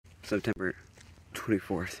September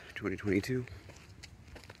 24th, 2022.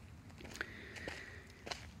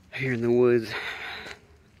 Here in the woods, a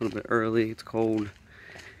little bit early, it's cold.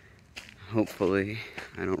 Hopefully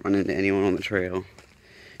I don't run into anyone on the trail.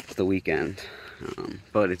 It's the weekend,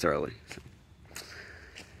 but it's early. So.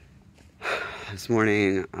 This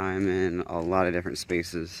morning I'm in a lot of different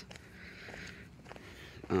spaces.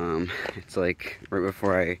 It's like right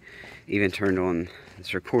before I even turned on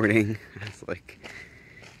this recording, I was like,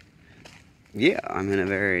 yeah, I'm in a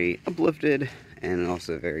very uplifted and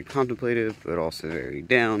also very contemplative, but also very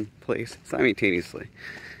down place simultaneously.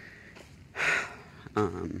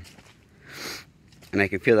 And I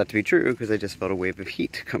can feel that to be true because I just felt a wave of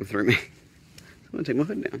heat come through me. So I'm gonna take my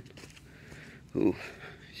hood down. Ooh,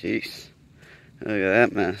 jeez. Look at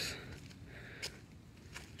that mess.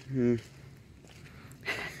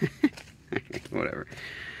 Okay, whatever.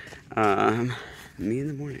 Me in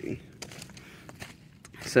the morning.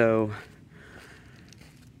 So,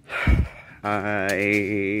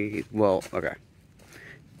 okay.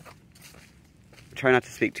 Try not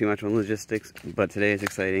to speak too much on logistics, but today is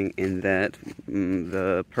exciting in that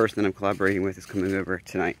the person that I'm collaborating with is coming over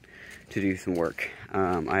tonight to do some work.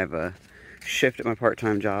 I have a shift at my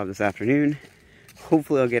part-time job this afternoon.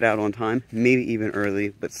 Hopefully I'll get out on time, maybe even early,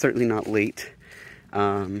 but certainly not late.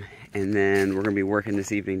 And then we're going to be working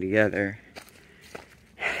this evening together.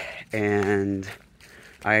 And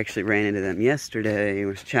I actually ran into them yesterday,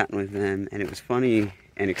 was chatting with them, and it was funny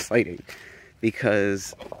and exciting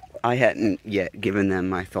because I hadn't yet given them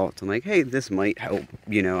my thoughts. I'm like, hey, this might help,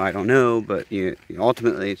 I don't know, but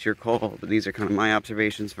ultimately it's your call. But these are kind of my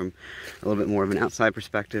observations from a little bit more of an outside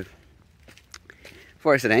perspective.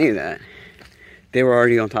 Before I said any of that, they were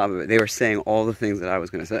already on top of it. They were saying all the things that I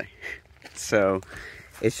was going to say. So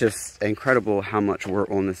it's just incredible how much we're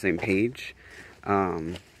on the same page.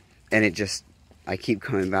 And I keep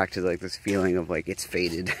coming back to like this feeling of like it's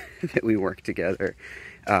fated that we work together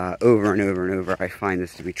over and over and over. I find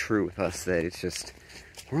this to be true with us, that it's just,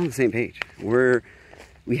 we're on the same page.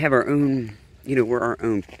 We have our own, we're our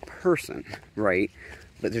own person, right?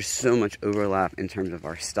 But there's so much overlap in terms of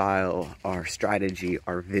our style, our strategy,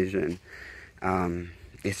 our vision.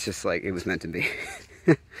 It's just like it was meant to be.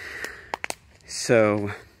 So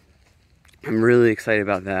I'm really excited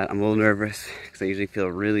about that. I'm a little nervous because I usually feel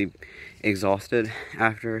really exhausted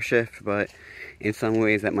after a shift, but in some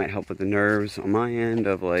ways that might help with the nerves on my end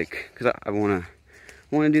of like, because I want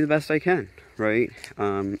to do the best I can, right?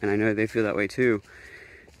 And I know they feel that way too,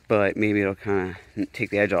 but maybe it'll kind of take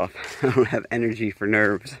the edge off. I don't have energy for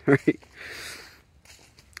nerves, right?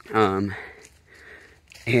 And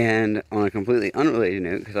on a completely unrelated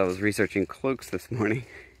note, because I was researching cloaks this morning,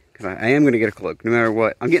 because I am going to get a cloak, no matter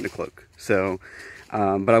what. I'm getting a cloak. So,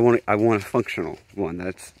 but I want a functional one.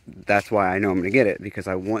 That's why I know I'm going to get it, because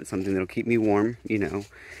I want something that'll keep me warm, and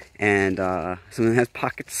something that has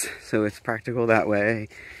pockets, so it's practical that way.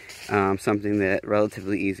 Something that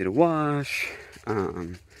relatively easy to wash,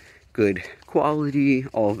 good quality,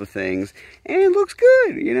 all the things, and it looks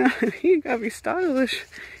good. You gotta be stylish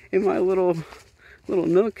in my little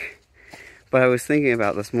nook. But I was thinking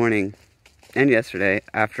about this morning and yesterday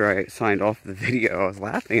after I signed off the video, I was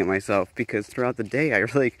laughing at myself because throughout the day I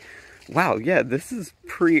was like, wow, yeah, this is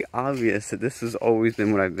pretty obvious that this has always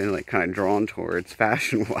been what I've been like kind of drawn towards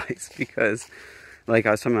fashion wise, because like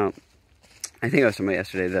I think I was talking about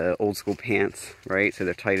yesterday, the old school pants, right? So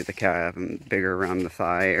they're tight at the calf and bigger around the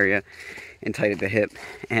thigh area and tight at the hip.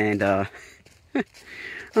 And I'm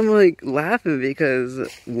like laughing because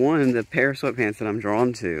one, the pair of sweatpants that I'm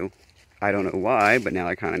drawn to, I don't know why, but now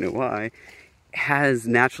I kind of know why,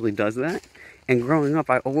 naturally does that. And growing up,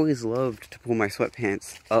 I always loved to pull my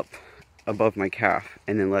sweatpants up above my calf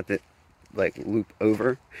and then let it like loop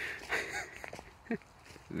over.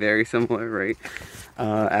 Very similar, right?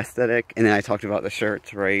 Aesthetic. And then I talked about the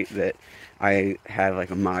shirts, right? That I have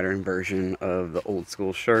like a modern version of the old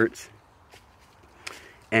school shirts.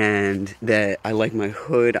 And that I like my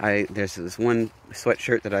hood. There's this one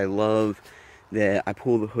sweatshirt that I love that I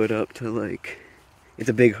pull the hood up to like, it's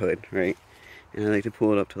a big hood, right? And I like to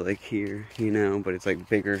pull it up to like here, but it's like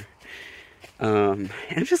bigger. And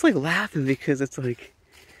I'm just like laughing because it's like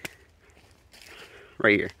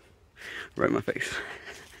right here, right in my face.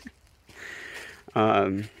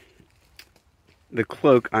 The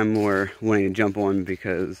cloak I'm more wanting to jump on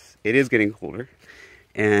because it is getting colder.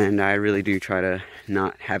 And I really do try to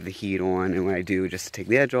not have the heat on, and when I do, just to take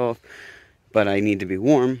the edge off. But I need to be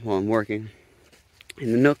warm while I'm working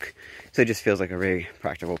in the nook, so it just feels like a very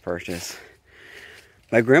practical purchase.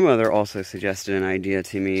 My grandmother also suggested an idea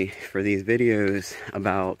to me for these videos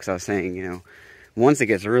about, because I was saying, once it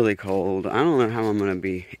gets really cold, I don't know how I'm going to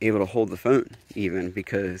be able to hold the phone even,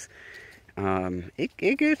 because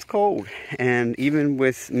it gets cold. And even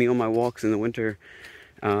with me on my walks in the winter,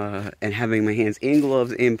 and having my hands in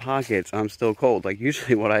gloves, in pockets, I'm still cold. Like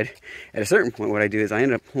usually at a certain point, what I do is I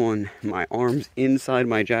end up pulling my arms inside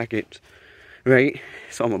my jacket, right?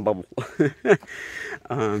 So I'm a bubble.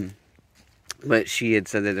 But she had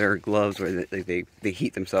said that there are gloves where they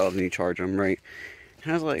heat themselves and you charge them, right?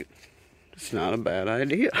 And I was like, it's not a bad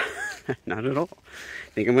idea. Not at all. I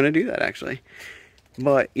think I'm going to do that, actually.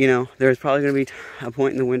 But, you know, there's probably going to be a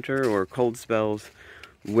point in the winter or cold spells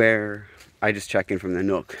where I just check in from the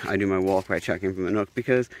Nook. I do my walk where I check in from the Nook,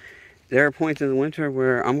 because there are points in the winter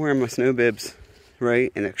where I'm wearing my snow bibs,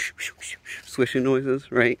 right? And the swishing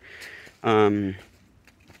noises, right? And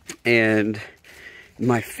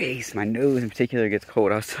my face, my nose in particular gets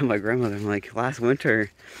cold. I was telling my grandmother, I'm like, last winter,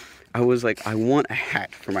 I was like, I want a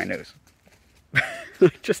hat for my nose.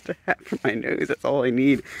 Just a hat for my nose. That's all I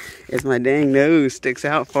need. Is my dang nose sticks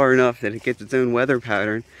out far enough that it gets its own weather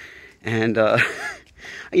pattern. And,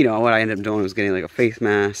 you know, what I ended up doing was getting like a face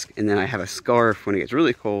mask, and then I have a scarf when it gets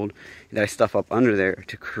really cold that I stuff up under there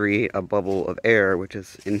to create a bubble of air, which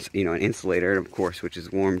is, you know, an insulator, of course, which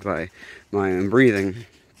is warmed by my own breathing.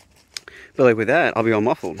 But like with that, I'll be all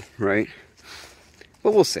muffled, right?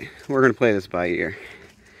 But we'll see. We're going to play this by ear.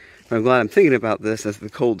 But I'm glad I'm thinking about this as the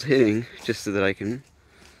cold's hitting, just so that I can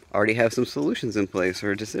already have some solutions in place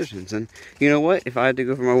or decisions. And you know what? If I had to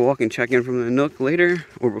go for my walk and check in from the Nook later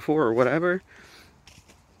or before or whatever,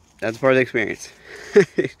 that's part of the experience.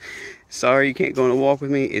 Sorry you can't go on a walk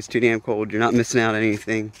with me. It's too damn cold. You're not missing out on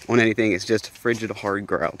anything. It's just frigid, hard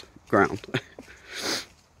ground.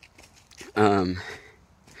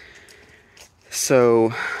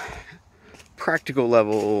 So, practical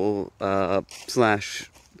level slash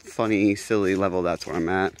funny, silly level, that's where I'm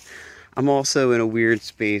at. I'm also in a weird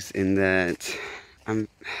space in that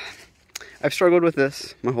I've struggled with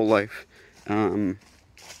this my whole life. In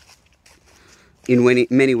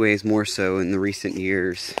many ways, more so in the recent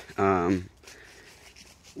years,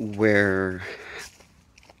 where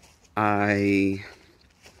and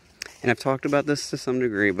I've talked about this to some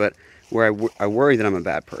degree, but where I worry that I'm a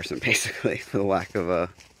bad person, basically, for the lack of a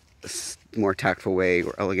more tactful way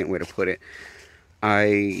or elegant way to put it.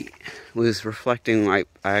 I was reflecting, I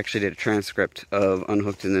actually did a transcript of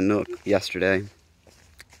Unhooked in the Nook yesterday,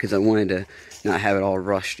 because I wanted to not have it all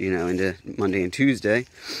rushed, you know, into Monday and Tuesday,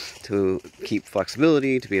 to keep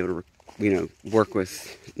flexibility, to be able to, you know, work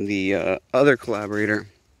with the other collaborator.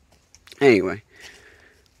 Anyway,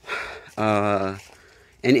 and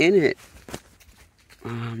in it,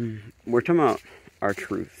 we're talking about our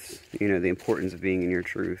truths, you know, the importance of being in your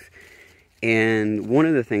truth. And one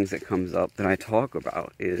of the things that comes up that I talk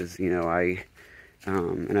about is, you know,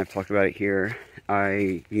 and I've talked about it here,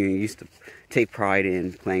 I used to take pride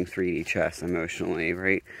in playing 3D chess emotionally,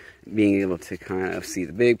 right? Being able to kind of see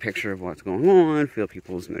the big picture of what's going on, feel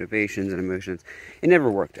people's motivations and emotions. It never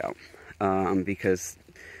worked out, because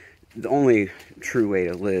the only true way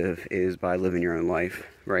to live is by living your own life,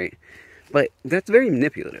 right? But that's very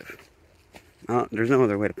manipulative. There's no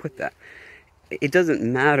other way to put that. It doesn't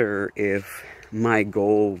matter if my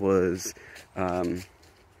goal was,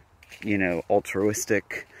 you know,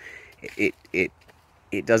 altruistic.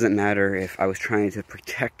 It doesn't matter if I was trying to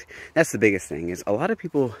protect. That's the biggest thing, is a lot of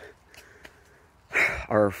people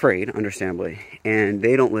are afraid, understandably, and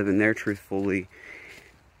they don't live in their truth fully.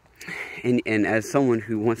 And as someone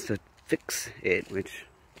who wants to fix it, which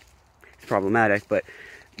is problematic, but,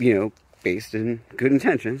 you know, based in good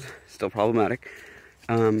intentions, still problematic,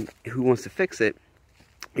 who wants to fix it,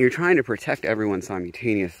 you're trying to protect everyone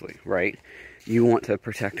simultaneously, right? You want to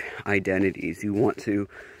protect identities. You want to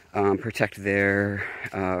protect their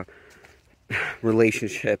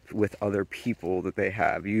relationship with other people that they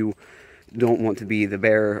have. You don't want to be the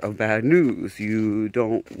bearer of bad news. You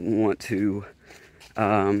don't want to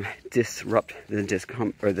disrupt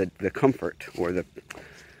the comfort or the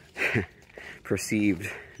perceived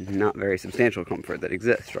not very substantial comfort that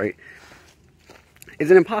exists, right? It's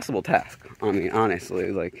an impossible task. I mean,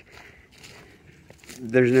 honestly, like,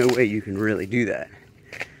 there's no way you can really do that.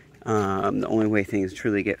 The only way things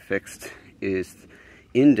truly get fixed is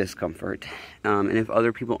in discomfort. And if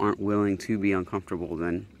other people aren't willing to be uncomfortable,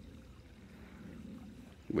 then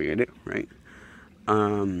what are you gonna do, right?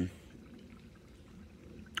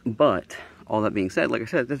 But all that being said, like I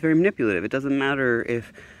said, that's very manipulative. It doesn't matter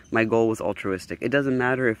if my goal was altruistic. It doesn't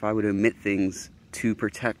matter if I would omit things to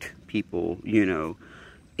protect people, you know.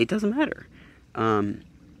 It doesn't matter. And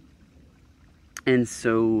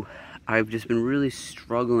so I've just been really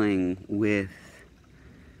struggling with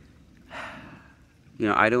You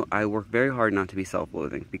know, I work very hard not to be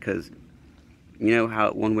self-loathing, because you know how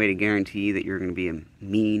one way to guarantee that you're going to be a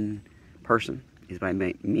mean person is by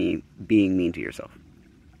being mean to yourself.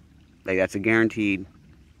 Like, that's a guaranteed,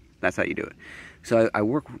 that's how you do it. So I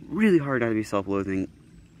work really hard not to be self-loathing,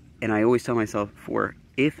 and I always tell myself,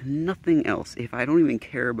 if nothing else, if I don't even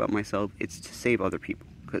care about myself, it's to save other people,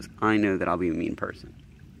 because I know that I'll be a mean person.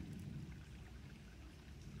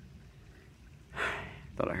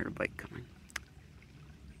 Thought I heard a bike coming.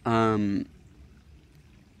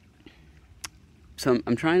 So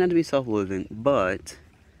I'm trying not to be self-loathing, but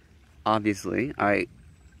obviously I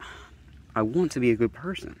want to be a good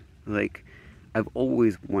person. Like, I've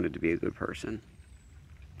always wanted to be a good person.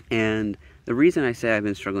 And the reason I say I've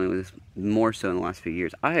been struggling with this more so in the last few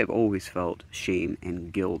years, I have always felt shame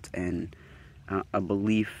and guilt and a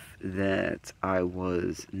belief that I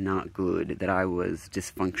was not good, that I was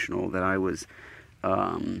dysfunctional, that I was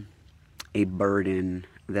a burden,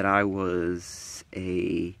 that I was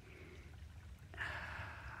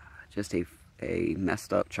just a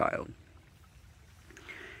messed up child.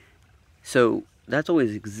 So that's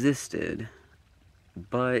always existed,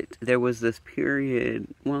 but there was this period,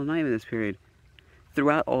 well, not even this period,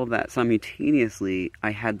 throughout all of that, simultaneously,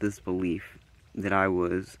 I had this belief that I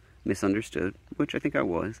was misunderstood, which I think I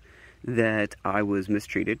was, that I was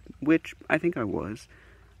mistreated, which I think I was,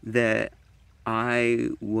 that I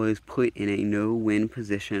was put in a no-win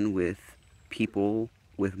position with people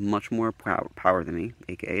with much more power than me,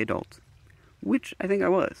 aka adults, which I think I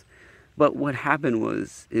was. But what happened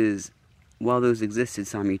is while those existed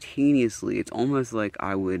simultaneously, it's almost like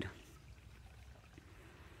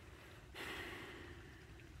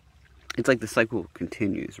it's like the cycle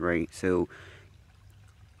continues, right? So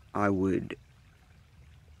I would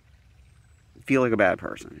feel like a bad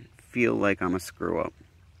person, feel like I'm a screw-up.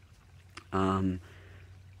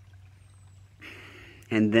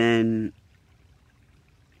 And then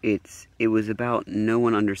it was about no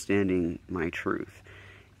one understanding my truth.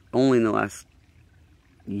 Only in the last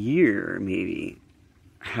year, maybe,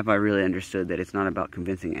 have I really understood that it's not about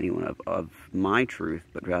convincing anyone of my truth,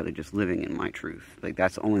 but rather just living in my truth. Like,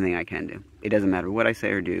 that's the only thing I can do. It doesn't matter what I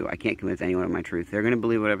say or do. I can't convince anyone of my truth. They're going to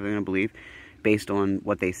believe whatever they're going to believe based on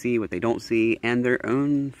what they see, what they don't see, and their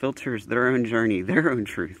own filters, their own journey, their own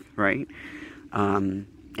truth, right? And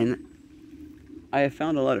I have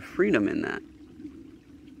found a lot of freedom in that.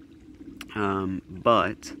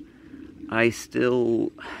 But I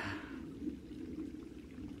still,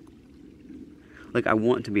 like, I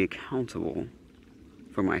want to be accountable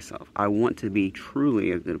for myself. I want to be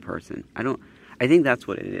truly a good person. I think that's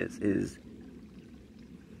what it is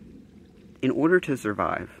in order to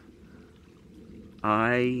survive,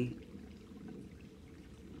 I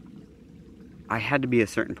had to be a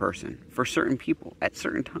certain person for certain people at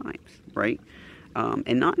certain times, right?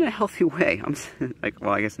 And not in a healthy way. I'm like,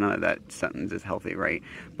 well, I guess none of that sentence is healthy, right?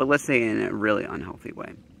 But let's say in a really unhealthy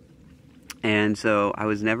way. And so I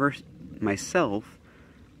was never myself.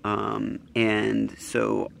 And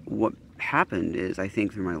so what happened is, I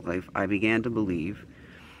think through my life, I began to believe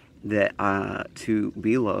that to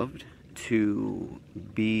be loved, to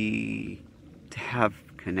have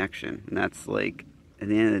connection, and that's like, at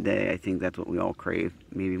the end of the day, I think that's what we all crave,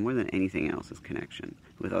 maybe more than anything else, is connection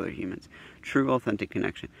with other humans. True, authentic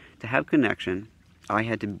connection. To have connection, I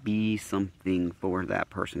had to be something for that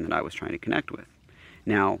person that I was trying to connect with.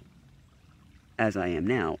 Now, as I am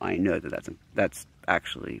now, I know that that's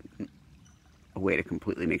actually a way to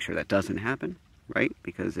completely make sure that doesn't happen, right?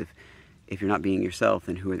 Because if you're not being yourself,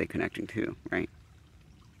 then who are they connecting to, right?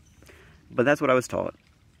 But that's what I was taught,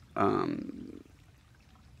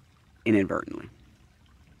 inadvertently.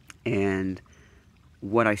 And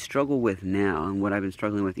what I struggle with now, and what I've been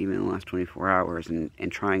struggling with even in the last 24 hours, and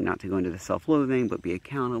trying not to go into the self-loathing, but be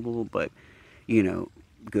accountable, but, you know,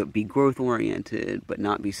 be growth-oriented, but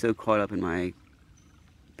not be so caught up in my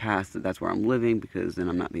past that that's where I'm living, because then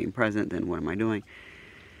I'm not being present, then what am I doing?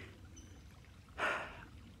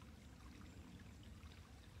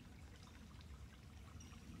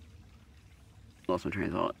 Lost my train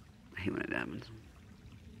of thought. I hate when it happens.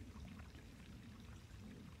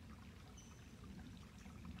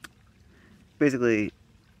 Basically,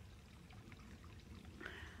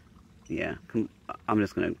 yeah, I'm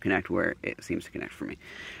just going to connect where it seems to connect for me.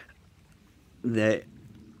 That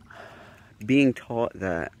being taught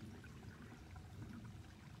that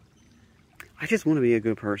I just want to be a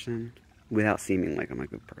good person without seeming like I'm a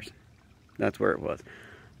good person. That's where it was.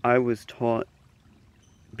 I was taught,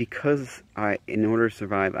 because in order to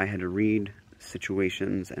survive, I had to read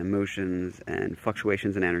situations and emotions and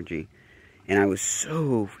fluctuations in energy. And I was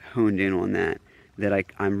so honed in on that that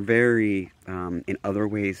I'm very, in other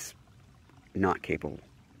ways, not capable.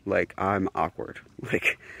 Like, I'm awkward.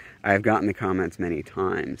 Like, I've gotten the comments many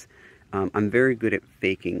times. I'm very good at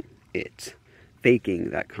faking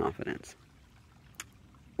that confidence.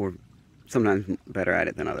 Or sometimes better at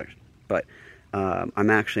it than others. But I'm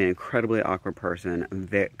actually an incredibly awkward person. I'm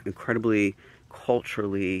incredibly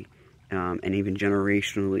culturally and even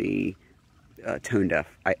generationally tone deaf.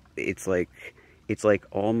 It's like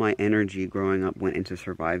all my energy growing up went into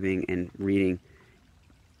surviving and reading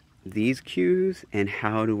these cues, and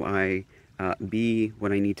how do I be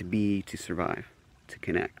what I need to be to survive, to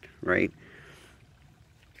connect, right?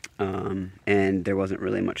 And there wasn't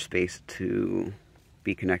really much space to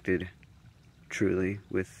be connected truly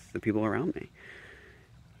with the people around me.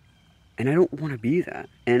 And I don't want to be that.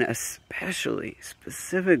 And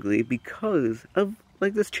specifically because of,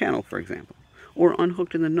 like, this channel, for example, or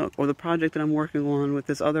Unhooked in the Nook, or the project that I'm working on with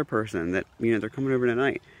this other person that, they're coming over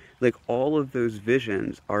tonight. Like, all of those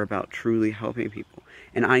visions are about truly helping people.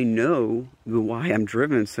 And I know why I'm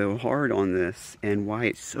driven so hard on this, and why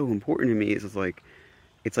it's so important to me is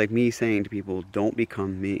it's like me saying to people, don't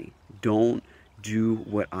become me. Don't do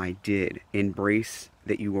what I did. Embrace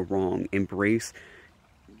that you were wrong. Embrace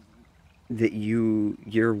that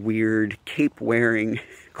your weird cape-wearing,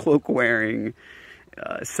 cloak-wearing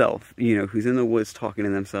self, who's in the woods talking to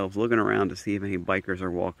themselves, looking around to see if any bikers or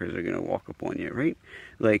walkers are going to walk up on you, right?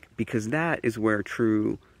 Like, because that is where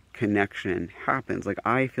true connection happens. Like,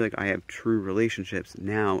 I feel like I have true relationships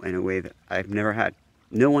now in a way that I've never had.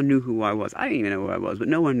 No one knew who I was. I didn't even know who I was, but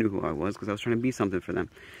no one knew who I was because I was trying to be something for them.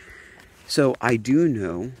 So I do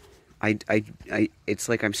know, it's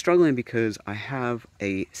like I'm struggling because I have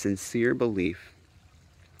a sincere belief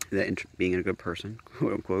that in being a good person,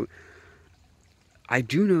 quote unquote, I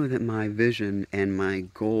do know that my vision and my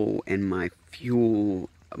goal and my fuel,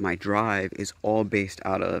 my drive is all based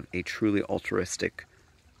out of a truly altruistic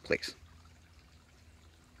place.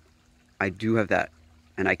 I do have that,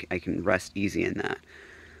 and I can rest easy in that.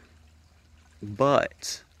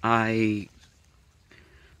 But I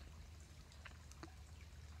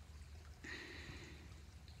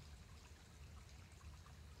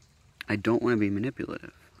don't want to be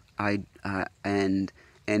manipulative. And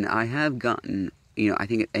I have gotten, I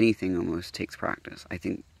think anything almost takes practice. I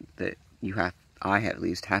think that I at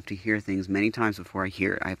least have to hear things many times before I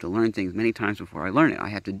hear it. I have to learn things many times before I learn it. I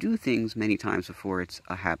have to do things many times before it's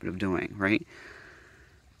a habit of doing, right?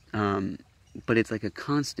 But it's like a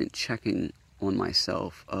constant checking on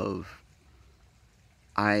myself of,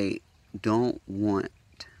 I don't want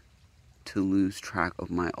to lose track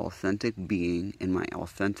of my authentic being and my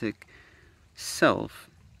authentic self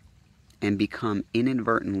and become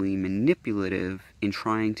inadvertently manipulative in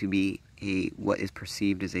trying to be what is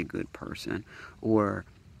perceived as a good person, or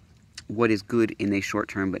what is good in the short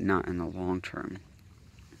term but not in the long term.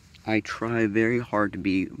 I try very hard to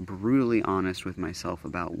be brutally honest with myself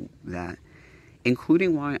about that,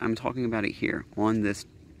 including why I'm talking about it here on this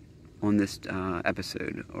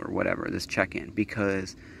episode or whatever, this check-in,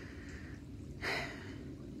 because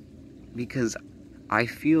I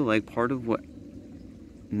feel like part of what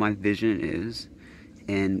my vision is,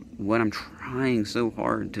 and what I'm trying so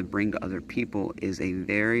hard to bring to other people, is a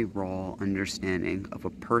very raw understanding of a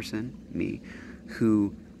person, me,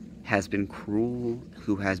 who has been cruel,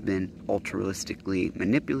 who has been altruistically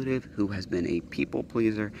manipulative, who has been a people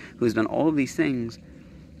pleaser, who has done all of these things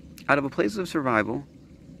out of a place of survival,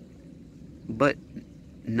 but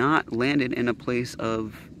not landed in a place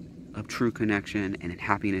of true connection and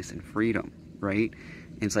happiness and freedom, right?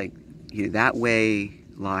 And it's like, that way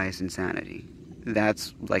lies insanity.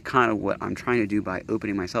 That's like kind of what I'm trying to do by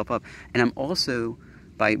opening myself up. And I'm also,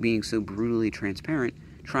 by being so brutally transparent,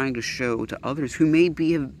 trying to show to others who may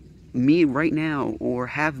be me right now, or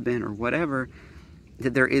have been, or whatever,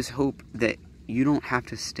 that there is hope, that you don't have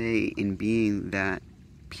to stay in being that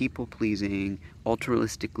people-pleasing,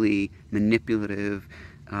 altruistically manipulative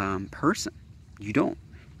person. You don't.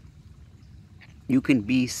 You can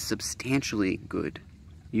be substantially good.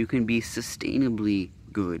 You can be sustainably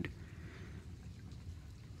good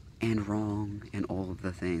and wrong and all of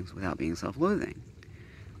the things without being self-loathing.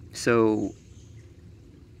 So,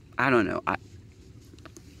 I don't know.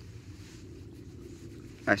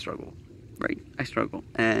 I struggle, right? I struggle.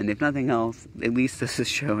 And if nothing else, at least this is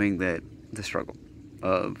showing that the struggle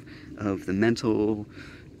of the mental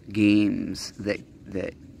games that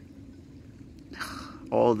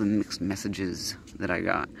all the mixed messages that I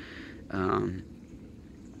got.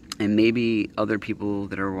 And maybe other people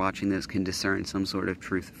that are watching this can discern some sort of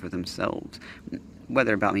truth for themselves.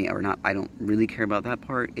 Whether about me or not, I don't really care about that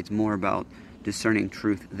part. It's more about discerning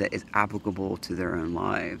truth that is applicable to their own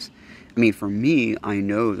lives. I mean, for me, I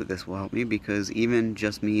know that this will help me, because even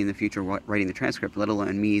just me in the future writing the transcript, let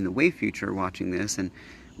alone me in the way future watching this and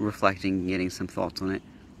reflecting and getting some thoughts on it,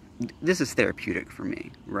 this is therapeutic for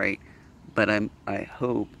me, right? But I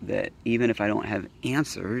hope that even if I don't have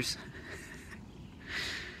answers,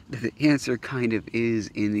 the answer kind of is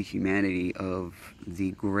in the humanity of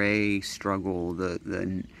the gray struggle,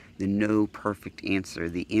 the no perfect answer,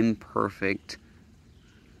 the imperfect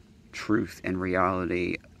truth and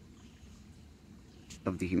reality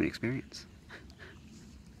of the human experience.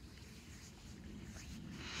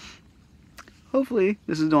 Hopefully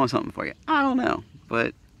this is doing something for you. I don't know, but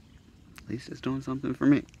at least it's doing something for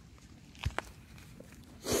me.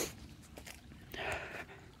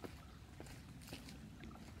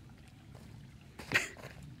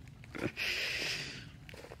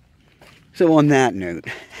 So on that note,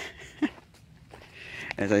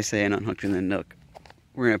 as I say in Unhooked in the Nook,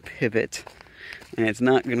 we're going to pivot, and it's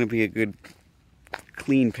not going to be a good,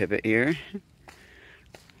 clean pivot here.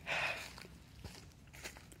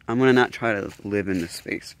 I'm going to not try to live in this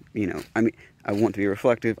space, you know. I mean, I want to be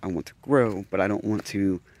reflective, I want to grow, but I don't want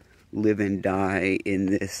to live and die in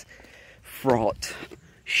this fraught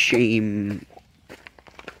shame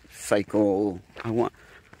cycle. I want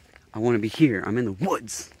to be here. I'm in the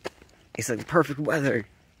woods. It's like perfect weather.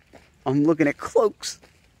 I'm looking at cloaks,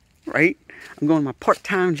 right? I'm going to my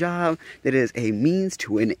part-time job that is a means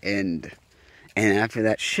to an end. And after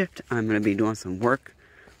that shift, I'm going to be doing some work,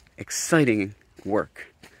 exciting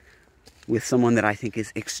work, with someone that I think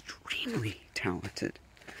is extremely talented.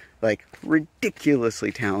 Like,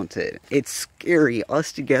 ridiculously talented. It's scary.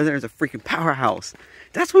 Us together as a freaking powerhouse.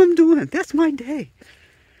 That's what I'm doing. That's my day.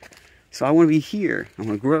 So I want to be here. I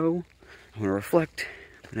want to grow. I want to reflect.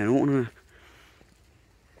 And I don't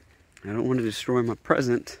want to destroy my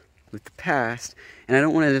present with the past, and I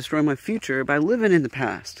don't want to destroy my future by living in the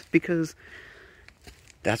past, because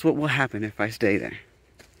that's what will happen if I stay there.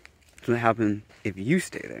 That's what will happen if you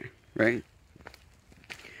stay there, right?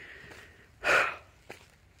 So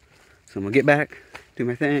I'm gonna get back, do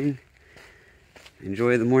my thing,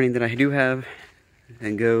 enjoy the morning that I do have,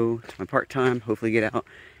 and go to my part-time, hopefully get out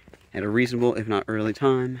at a reasonable, if not early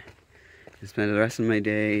time, and spend the rest of my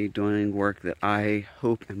day doing work that I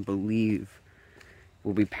hope and believe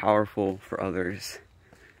will be powerful for others.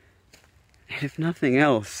 And if nothing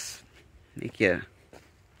else, make you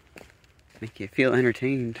feel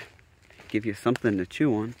entertained, give you something to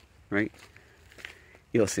chew on, right?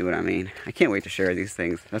 You'll see what I mean. I can't wait to share these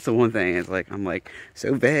things. That's the one thing, is like, I'm like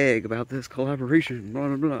so vague about this collaboration, blah,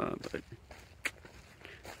 blah, blah, but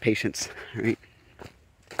patience, right?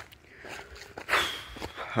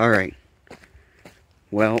 All right.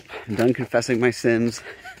 Well, I'm done confessing my sins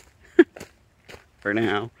for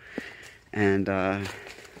now, and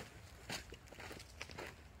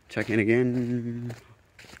check in again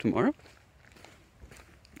tomorrow.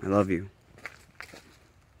 I love you.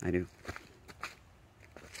 I do.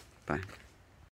 Bye.